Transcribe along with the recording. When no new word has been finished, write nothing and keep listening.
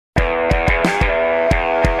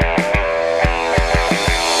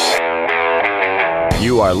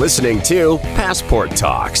You are listening to Passport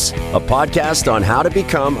Talks, a podcast on how to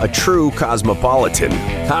become a true cosmopolitan,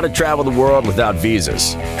 how to travel the world without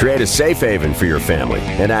visas, create a safe haven for your family,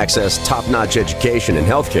 and access top-notch education and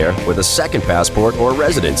healthcare with a second passport or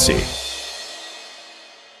residency.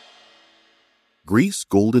 Greece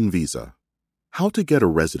Golden Visa. How to get a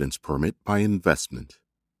residence permit by investment.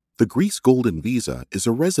 The Greece Golden Visa is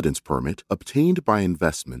a residence permit obtained by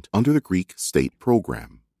investment under the Greek state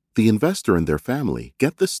program. The investor and their family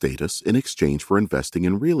get the status in exchange for investing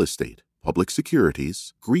in real estate, public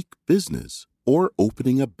securities, Greek business, or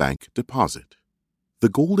opening a bank deposit. The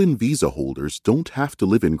Golden Visa holders don't have to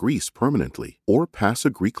live in Greece permanently or pass a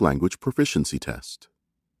Greek language proficiency test.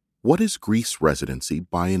 What is Greece residency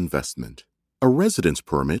by investment? A residence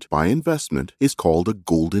permit by investment is called a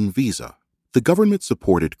Golden Visa. The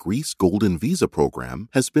government-supported Greece Golden Visa program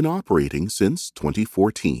has been operating since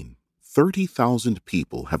 2014. 30,000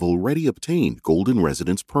 people have already obtained golden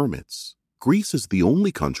residence permits. Greece is the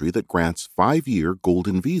only country that grants 5-year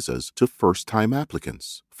golden visas to first-time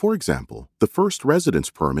applicants. For example, the first residence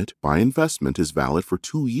permit by investment is valid for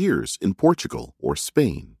 2 years in Portugal or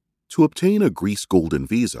Spain. To obtain a Greece Golden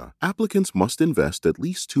Visa, applicants must invest at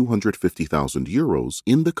least 250,000 euros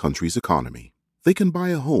in the country's economy. They can buy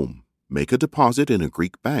a home, make a deposit in a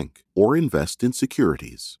Greek bank, or invest in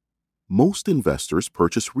securities. Most investors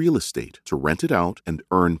purchase real estate to rent it out and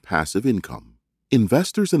earn passive income.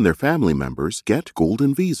 Investors and their family members get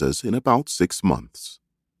golden visas in about 6 months.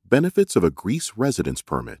 Benefits of a Greece residence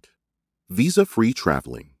permit. Visa-free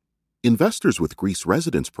traveling. Investors with Greece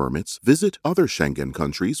residence permits visit other Schengen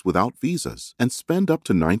countries without visas and spend up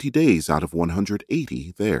to 90 days out of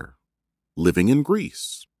 180 there. Living in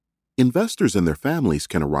Greece. Investors and their families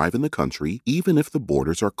can arrive in the country even if the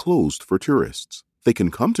borders are closed for tourists. They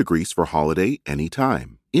can come to Greece for holiday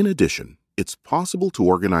anytime. In addition, it's possible to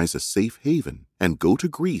organize a safe haven and go to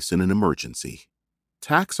Greece in an emergency.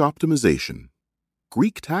 Tax optimization.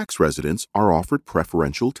 Greek tax residents are offered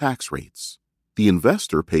preferential tax rates. The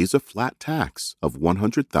investor pays a flat tax of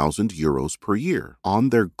 100,000 euros per year on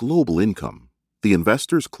their global income. The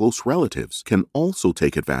investor's close relatives can also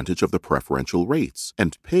take advantage of the preferential rates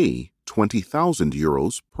and pay 20,000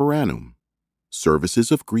 euros per annum.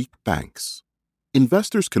 Services of Greek banks.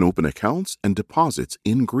 Investors can open accounts and deposits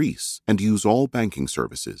in Greece and use all banking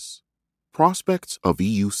services. Prospects of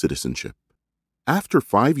EU citizenship. After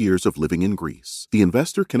 5 years of living in Greece, the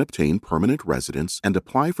investor can obtain permanent residence and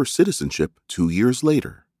apply for citizenship 2 years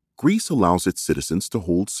later. Greece allows its citizens to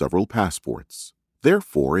hold several passports.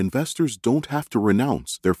 Therefore, investors don't have to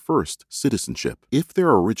renounce their first citizenship if their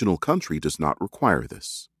original country does not require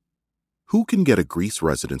this. Who can get a Greece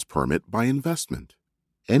residence permit by investment?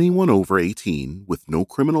 Anyone over 18 with no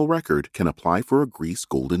criminal record can apply for a Greece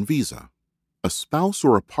Golden Visa. A spouse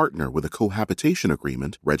or a partner with a cohabitation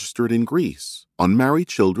agreement registered in Greece, unmarried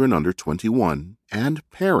children under 21, and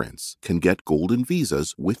parents can get golden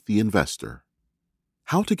visas with the investor.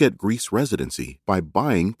 How to get Greece residency by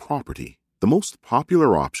buying property. The most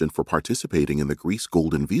popular option for participating in the Greece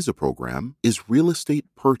Golden Visa program is real estate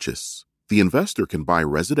purchase. The investor can buy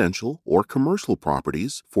residential or commercial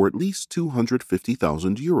properties for at least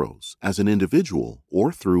 250,000 euros as an individual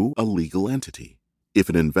or through a legal entity. If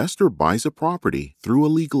an investor buys a property through a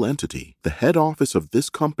legal entity, the head office of this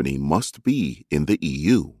company must be in the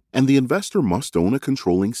EU, and the investor must own a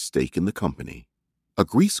controlling stake in the company. A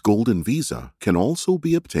Greece Golden Visa can also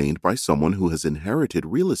be obtained by someone who has inherited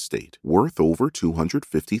real estate worth over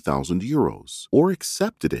 250,000 euros or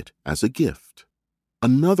accepted it as a gift.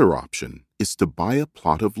 Another option is to buy a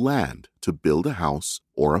plot of land to build a house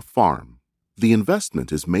or a farm. The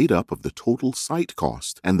investment is made up of the total site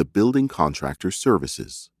cost and the building contractor's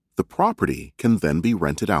services. The property can then be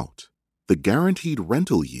rented out. The guaranteed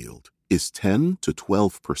rental yield is 10 to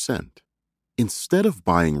 12%. Instead of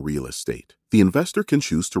buying real estate, the investor can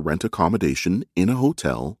choose to rent accommodation in a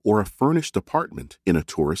hotel or a furnished apartment in a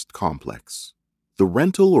tourist complex. The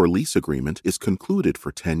rental or lease agreement is concluded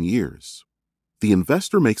for 10 years. The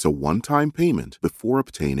investor makes a one-time payment before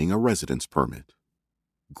obtaining a residence permit.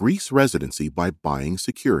 Greece residency by buying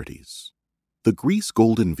securities. The Greece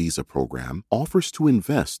Golden Visa program offers to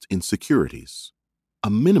invest in securities. A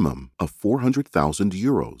minimum of 400,000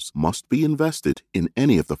 euros must be invested in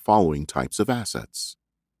any of the following types of assets.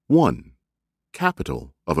 1.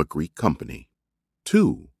 Capital of a Greek company.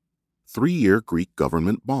 2. 3-year Greek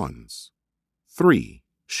government bonds. 3.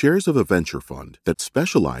 Shares of a venture fund that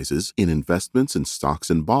specializes in investments in stocks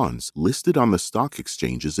and bonds listed on the stock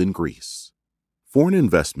exchanges in Greece. For an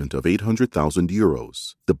investment of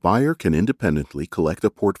 €800,000, the buyer can independently collect a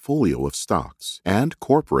portfolio of stocks and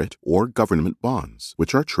corporate or government bonds,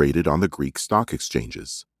 which are traded on the Greek stock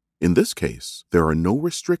exchanges. In this case, there are no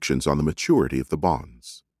restrictions on the maturity of the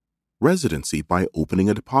bonds. Residency by opening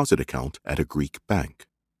a deposit account at a Greek bank.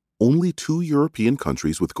 Only 2 European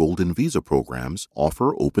countries with Golden Visa programs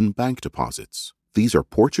offer open bank deposits. These are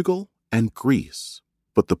Portugal and Greece.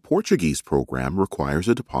 But the Portuguese program requires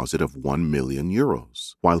a deposit of €1 million,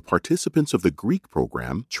 while participants of the Greek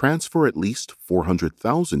program transfer at least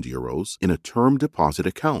 €400,000 in a term deposit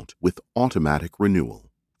account with automatic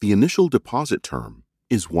renewal. The initial deposit term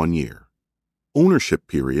is 1 year. Ownership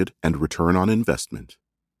period and return on investment.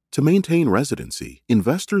 To maintain residency,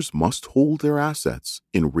 investors must hold their assets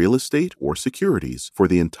in real estate or securities for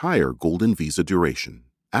the entire Golden Visa duration.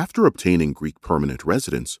 After obtaining Greek permanent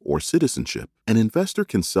residence or citizenship, an investor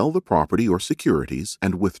can sell the property or securities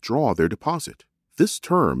and withdraw their deposit. This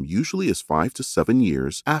term usually is 5 to 7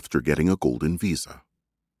 years after getting a Golden Visa.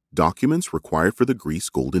 Documents required for the Greece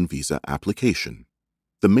Golden Visa application.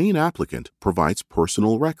 The main applicant provides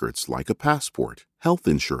personal records like a passport, health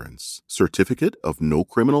insurance, certificate of no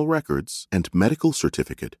criminal records, and medical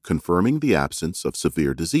certificate confirming the absence of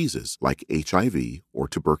severe diseases like HIV or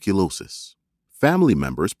tuberculosis. Family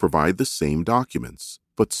members provide the same documents,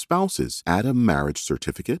 but spouses add a marriage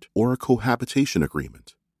certificate or a cohabitation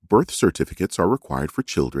agreement. Birth certificates are required for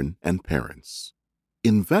children and parents.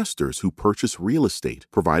 Investors who purchase real estate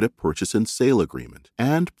provide a purchase and sale agreement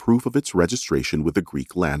and proof of its registration with the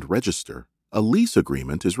Greek Land Register. A lease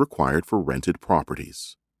agreement is required for rented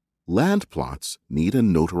properties. Land plots need a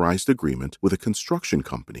notarized agreement with a construction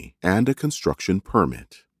company and a construction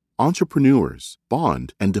permit. Entrepreneurs,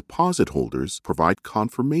 bond, and deposit holders provide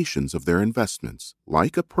confirmations of their investments,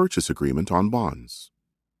 like a purchase agreement on bonds.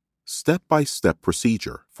 Step-by-step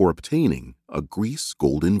procedure for obtaining a Greece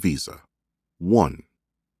Golden Visa. 1.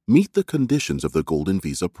 Meet the conditions of the Golden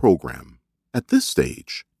Visa program. At this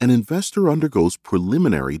stage, an investor undergoes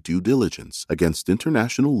preliminary due diligence against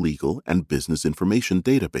international legal and business information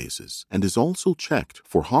databases and is also checked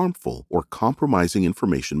for harmful or compromising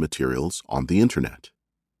information materials on the Internet.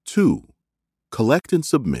 2. Collect and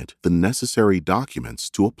submit the necessary documents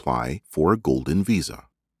to apply for a Golden Visa.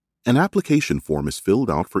 An application form is filled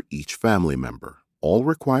out for each family member. All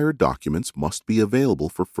required documents must be available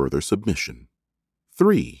for further submission.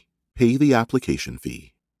 3. Pay the application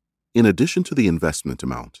fee. In addition to the investment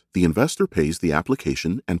amount, the investor pays the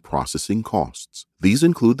application and processing costs. These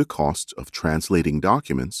include the costs of translating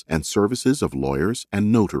documents and services of lawyers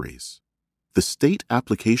and notaries. The state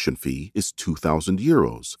application fee is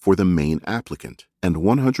 €2,000 for the main applicant and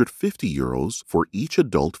 €150 for each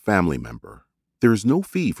adult family member. There is no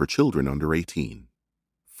fee for children under 18.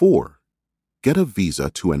 4. Get a visa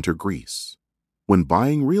to enter Greece. When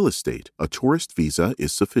buying real estate, a tourist visa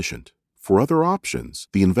is sufficient. For other options,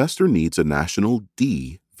 the investor needs a National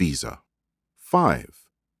D visa. 5.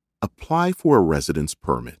 Apply for a residence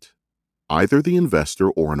permit. Either the investor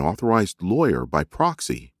or an authorized lawyer by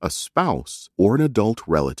proxy, a spouse, or an adult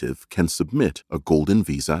relative can submit a Golden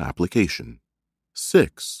Visa application.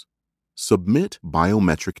 6. Submit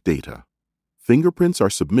biometric data. Fingerprints are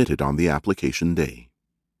submitted on the application day.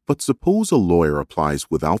 But suppose a lawyer applies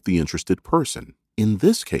without the interested person. In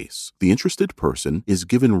this case, the interested person is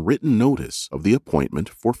given written notice of the appointment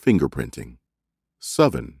for fingerprinting.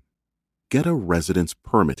 7. Get a residence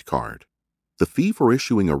permit card. The fee for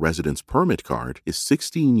issuing a residence permit card is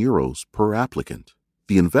 €16 per applicant.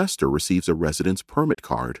 The investor receives a residence permit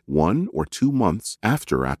card 1 or 2 months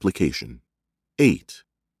after application. 8.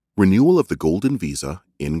 Renewal of the Golden Visa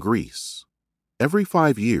in Greece. Every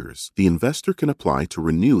 5 years, the investor can apply to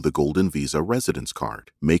renew the Golden Visa residence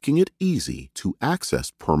card, making it easy to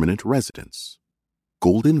access permanent residence.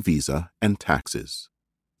 Golden Visa and taxes.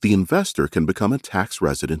 The investor can become a tax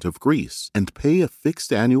resident of Greece and pay a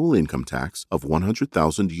fixed annual income tax of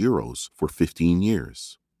 €100,000 for 15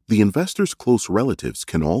 years. The investor's close relatives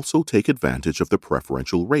can also take advantage of the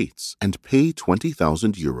preferential rates and pay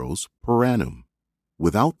 €20,000 per annum.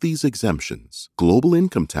 Without these exemptions, global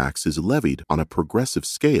income tax is levied on a progressive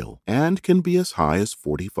scale and can be as high as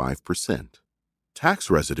 45%. Tax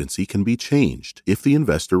residency can be changed if the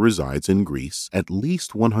investor resides in Greece at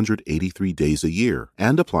least 183 days a year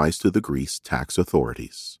and applies to the Greece tax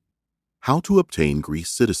authorities. How to obtain Greece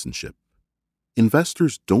citizenship.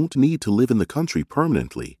 Investors don't need to live in the country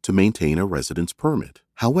permanently to maintain a residence permit.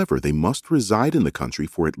 However, they must reside in the country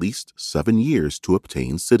for at least 7 years to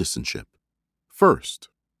obtain citizenship. First,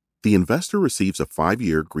 the investor receives a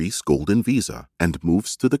 5-year Greece Golden Visa and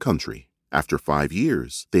moves to the country. After 5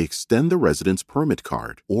 years, they extend the residence permit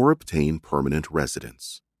card or obtain permanent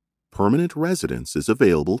residence. Permanent residence is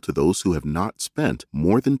available to those who have not spent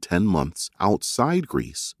more than 10 months outside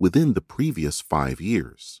Greece within the previous 5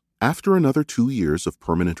 years. After another 2 years of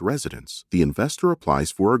permanent residence, the investor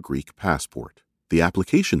applies for a Greek passport. The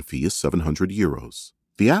application fee is €700.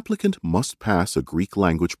 The applicant must pass a Greek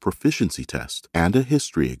language proficiency test and a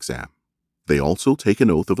history exam. They also take an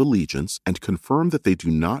oath of allegiance and confirm that they do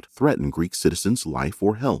not threaten Greek citizens' life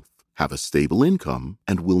or health, have a stable income,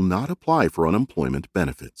 and will not apply for unemployment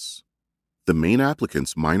benefits. The main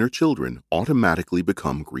applicant's minor children automatically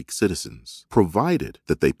become Greek citizens, provided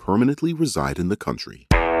that they permanently reside in the country.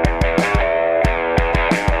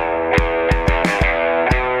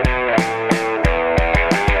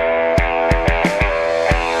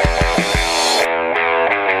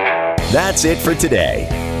 That's it for today.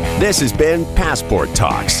 This has been Passport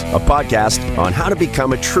Talks, a podcast on how to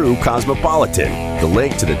become a true cosmopolitan. The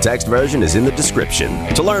link to the text version is in the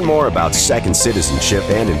description. To learn more about second citizenship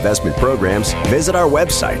and investment programs, visit our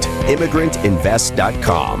website,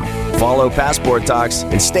 immigrantinvest.com. Follow Passport Talks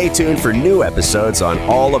and stay tuned for new episodes on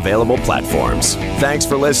all available platforms. Thanks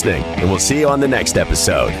for listening, and we'll see you on the next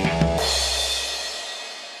episode.